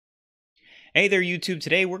Hey there YouTube,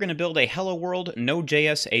 today we're going to build a Hello World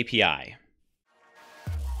NodeJS API.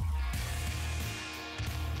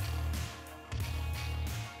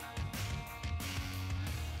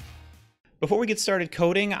 Before we get started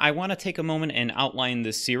coding, I want to take a moment and outline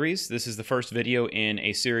this series. This is the first video in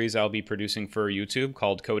a series I'll be producing for YouTube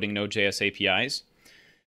called Coding NodeJS APIs.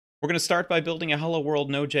 We're going to start by building a Hello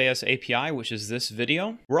World NodeJS API, which is this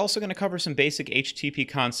video. We're also going to cover some basic HTTP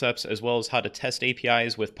concepts as well as how to test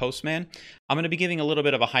APIs with Postman. I'm going to be giving a little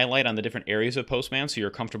bit of a highlight on the different areas of Postman so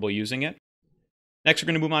you're comfortable using it. Next, we're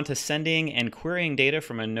going to move on to sending and querying data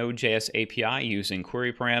from a NodeJS API using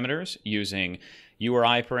query parameters, using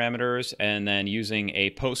URI parameters, and then using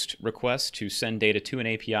a post request to send data to an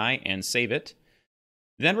API and save it.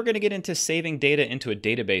 Then we're going to get into saving data into a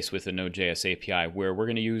database with the NodeJS API, where we're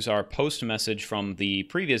going to use our post message from the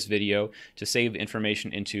previous video to save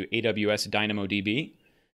information into AWS DynamoDB.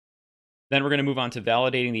 Then we're going to move on to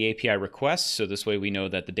validating the API request, so this way we know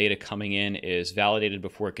that the data coming in is validated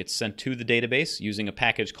before it gets sent to the database using a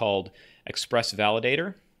package called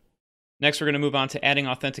ExpressValidator. Next, we're going to move on to adding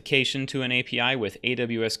authentication to an API with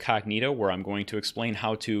AWS Cognito, where I'm going to explain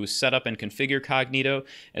how to set up and configure Cognito,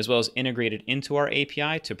 as well as integrate it into our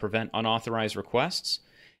API to prevent unauthorized requests.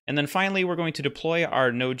 And then finally, we're going to deploy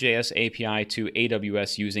our Node.js API to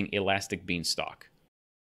AWS using Elastic Beanstalk.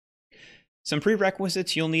 Some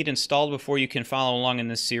prerequisites you'll need installed before you can follow along in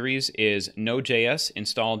this series is Node.js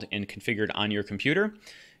installed and configured on your computer.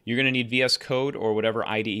 You're going to need VS Code or whatever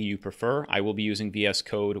IDE you prefer. I will be using VS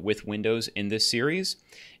Code with Windows in this series.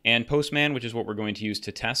 And Postman, which is what we're going to use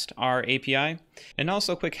to test our API. And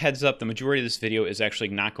also, quick heads up, the majority of this video is actually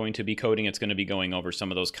not going to be coding. It's going to be going over some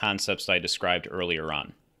of those concepts I described earlier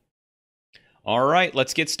on. All right,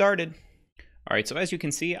 let's get started. All right, so as you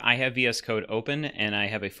can see, I have VS Code open, and I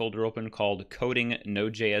have a folder open called Coding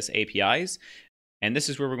NodeJS APIs. And this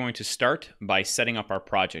is where we're going to start by setting up our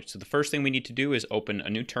project. So the first thing we need to do is open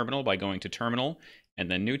a new terminal by going to Terminal and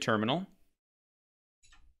then New Terminal.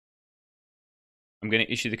 I'm going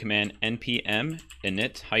to issue the command npm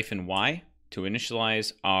init-y to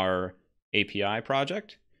initialize our API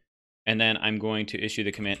project. And then I'm going to issue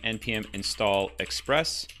the command npm install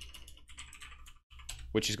express,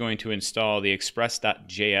 which is going to install the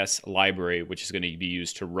express.js library, which is going to be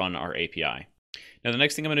used to run our API. Now, the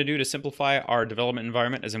next thing I'm going to do to simplify our development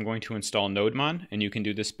environment is I'm going to install NodeMon, and you can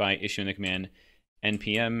do this by issuing the command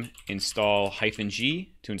npm install -g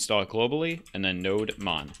to install it globally, and then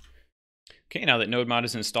NodeMon. Okay, now that NodeMon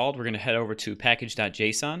is installed, we're going to head over to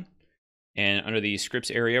package.json, and under the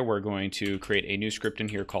scripts area, we're going to create a new script in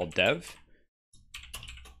here called dev,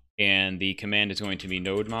 and the command is going to be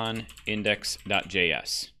nodemon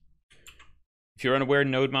index.js. If you're unaware,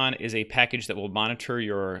 NodeMon is a package that will monitor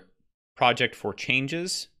your project for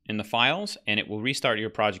changes in the files, and it will restart your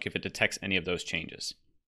project if it detects any of those changes.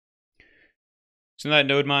 So now that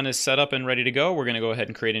NodeMon is set up and ready to go, we're going to go ahead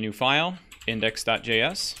and create a new file,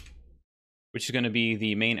 index.js, which is going to be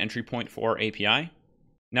the main entry point for our API.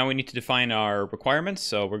 Now we need to define our requirements,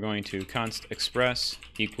 so we're going to const express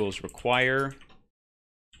equals require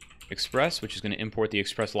express, which is going to import the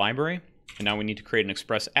express library. And now we need to create an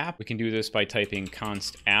express app. We can do this by typing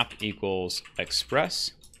const app equals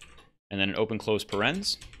express, and then an open close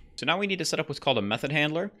parens. So now we need to set up what's called a method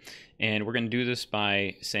handler, and we're going to do this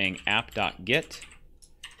by saying app.get.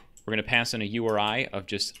 We're going to pass in a URI of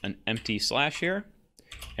just an empty slash here,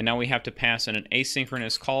 and now we have to pass in an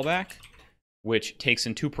asynchronous callback, which takes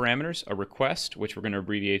in two parameters, a request, which we're going to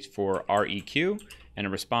abbreviate for REQ, and a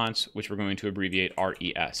response, which we're going to abbreviate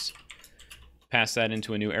RES. Pass that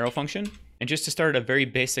into a new arrow function, and just to start at a very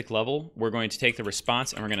basic level, we're going to take the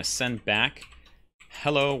response and we're going to send back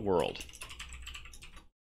Hello World.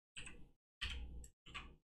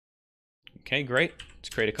 Okay, great. Let's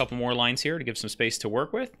create a couple more lines here to give some space to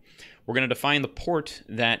work with. We're going to define the port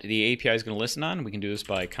that the API is going to listen on. We can do this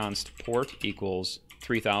by const port equals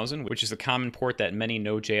 3000, which is the common port that many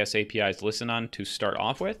Node.js APIs listen on to start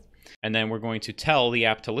off with. And then we're going to tell the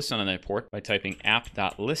app to listen on that port by typing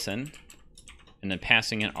app.listen and then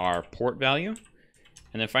passing in our port value.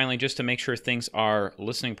 And then finally, just to make sure things are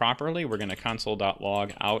listening properly, we're going to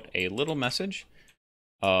console.log out a little message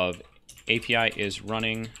of API is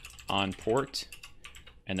running on port,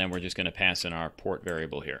 and then we're just going to pass in our port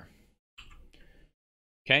variable here.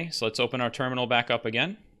 Okay, so let's open our terminal back up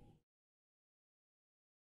again.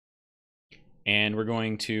 And we're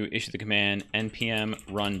going to issue the command npm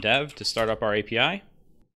run dev to start up our API.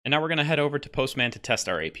 And now we're going to head over to Postman to test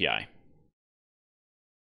our API.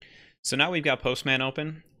 So now we've got Postman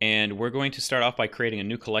open, and we're going to start off by creating a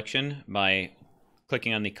new collection by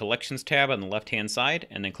clicking on the Collections tab on the left-hand side,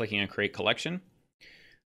 and then clicking on Create Collection.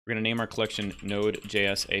 We're going to name our collection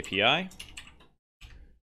NodeJS API.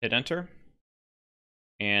 Hit enter.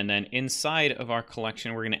 And then inside of our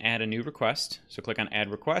collection, we're going to add a new request. So click on Add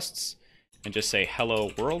Requests and just say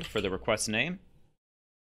Hello World for the request name.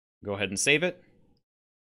 Go ahead and save it.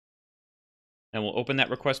 And we'll open that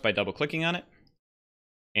request by double-clicking on it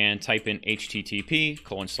and type in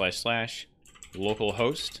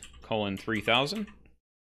http://localhost:3000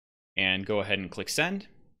 and go ahead and click Send.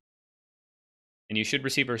 And you should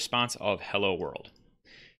receive a response of Hello World.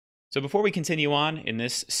 So before we continue on in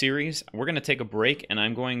this series, we're going to take a break and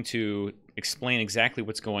I'm going to explain exactly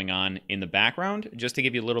what's going on in the background just to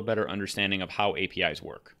give you a little better understanding of how APIs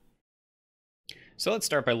work. So let's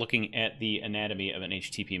start by looking at the anatomy of an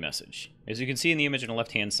HTTP message. As you can see in the image on the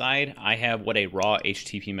left-hand side, I have what a raw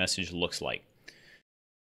HTTP message looks like.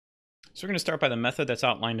 So we're going to start by the method that's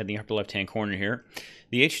outlined in the upper left-hand corner here.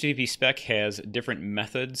 The HTTP spec has different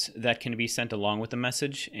methods that can be sent along with the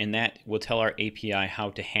message, and that will tell our API how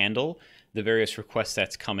to handle the various requests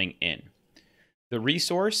that's coming in. The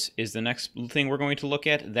resource is the next thing we're going to look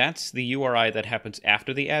at. That's the URI that happens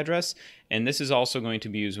after the address, and this is also going to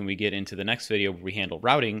be used when we get into the next video where we handle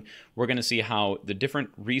routing. We're going to see how the different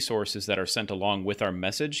resources that are sent along with our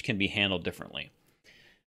message can be handled differently.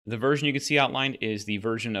 The version you can see outlined is the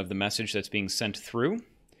version of the message that's being sent through.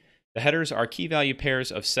 The headers are key value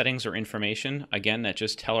pairs of settings or information, again, that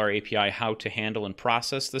just tell our API how to handle and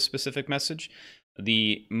process the specific message.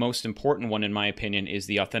 The most important one, in my opinion, is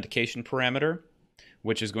the authentication parameter,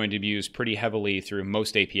 which is going to be used pretty heavily through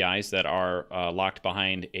most APIs that are locked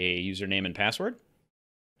behind a username and password.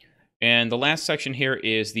 And the last section here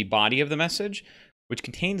is the body of the message, which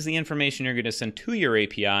contains the information you're going to send to your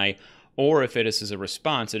API, or if it is a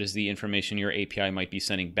response, it is the information your API might be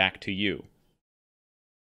sending back to you.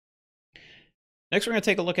 Next, we're going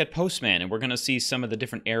to take a look at Postman, and we're going to see some of the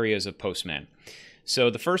different areas of Postman. So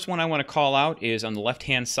the first one I want to call out is on the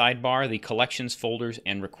left-hand sidebar, the Collections, Folders,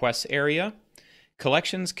 and Requests area.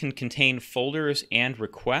 Collections can contain folders and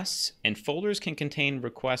requests, and folders can contain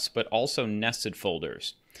requests but also nested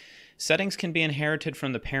folders. Settings can be inherited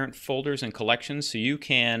from the parent folders and collections, so you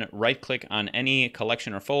can right-click on any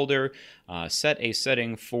collection or folder, set a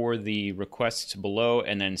setting for the requests below,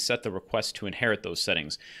 and then set the request to inherit those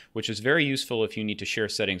settings, which is very useful if you need to share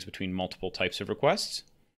settings between multiple types of requests.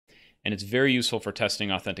 And it's very useful for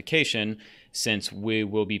testing authentication, since we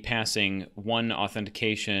will be passing one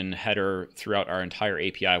authentication header throughout our entire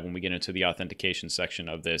API when we get into the authentication section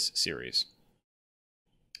of this series.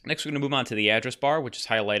 Next, we're going to move on to the address bar, which is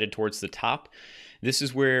highlighted towards the top. This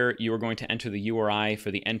is where you are going to enter the URI for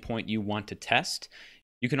the endpoint you want to test.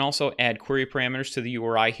 You can also add query parameters to the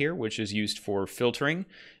URI here, which is used for filtering.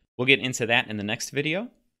 We'll get into that in the next video.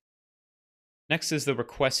 Next is the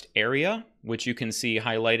request area, which you can see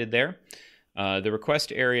highlighted there. The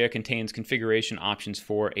request area contains configuration options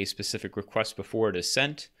for a specific request before it is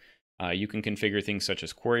sent. You can configure things such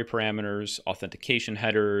as query parameters, authentication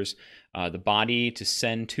headers, the body to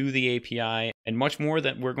send to the API, and much more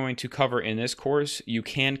that we're going to cover in this course. You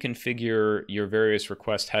can configure your various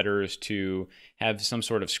request headers to have some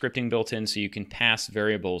sort of scripting built in so you can pass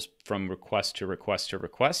variables from request to request to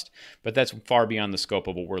request, but that's far beyond the scope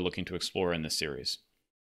of what we're looking to explore in this series.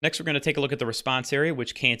 Next, we're going to take a look at the response area,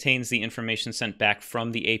 which contains the information sent back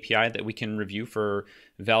from the API that we can review for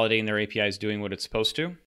validating their API is doing what it's supposed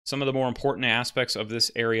to. Some of the more important aspects of this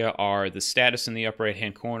area are the status in the upper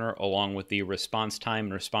right-hand corner, along with the response time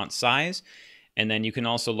and response size. And then you can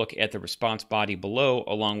also look at the response body below,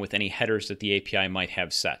 along with any headers that the API might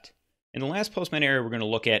have set. And the last Postman area we're going to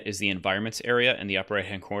look at is the environments area in the upper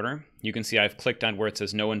right-hand corner. You can see I've clicked on where it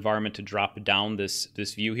says no environment to drop down this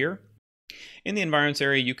view here. In the environments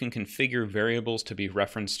area, you can configure variables to be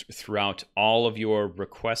referenced throughout all of your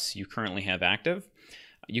requests you currently have active.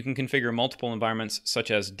 You can configure multiple environments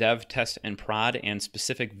such as dev, test, and prod, and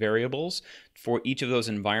specific variables for each of those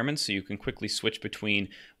environments, so you can quickly switch between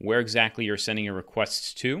where exactly you're sending your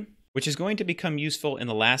requests to, which is going to become useful in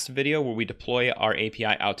the last video where we deploy our API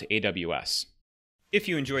out to AWS. If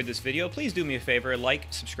you enjoyed this video, please do me a favor, like,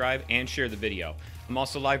 subscribe, and share the video. I'm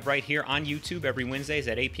also live right here on YouTube every Wednesdays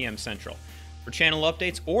at 8 p.m. Central. For channel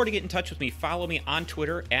updates or to get in touch with me, follow me on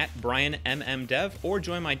Twitter at BrianMMDev or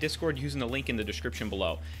join my Discord using the link in the description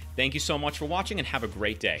below. Thank you so much for watching and have a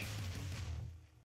great day.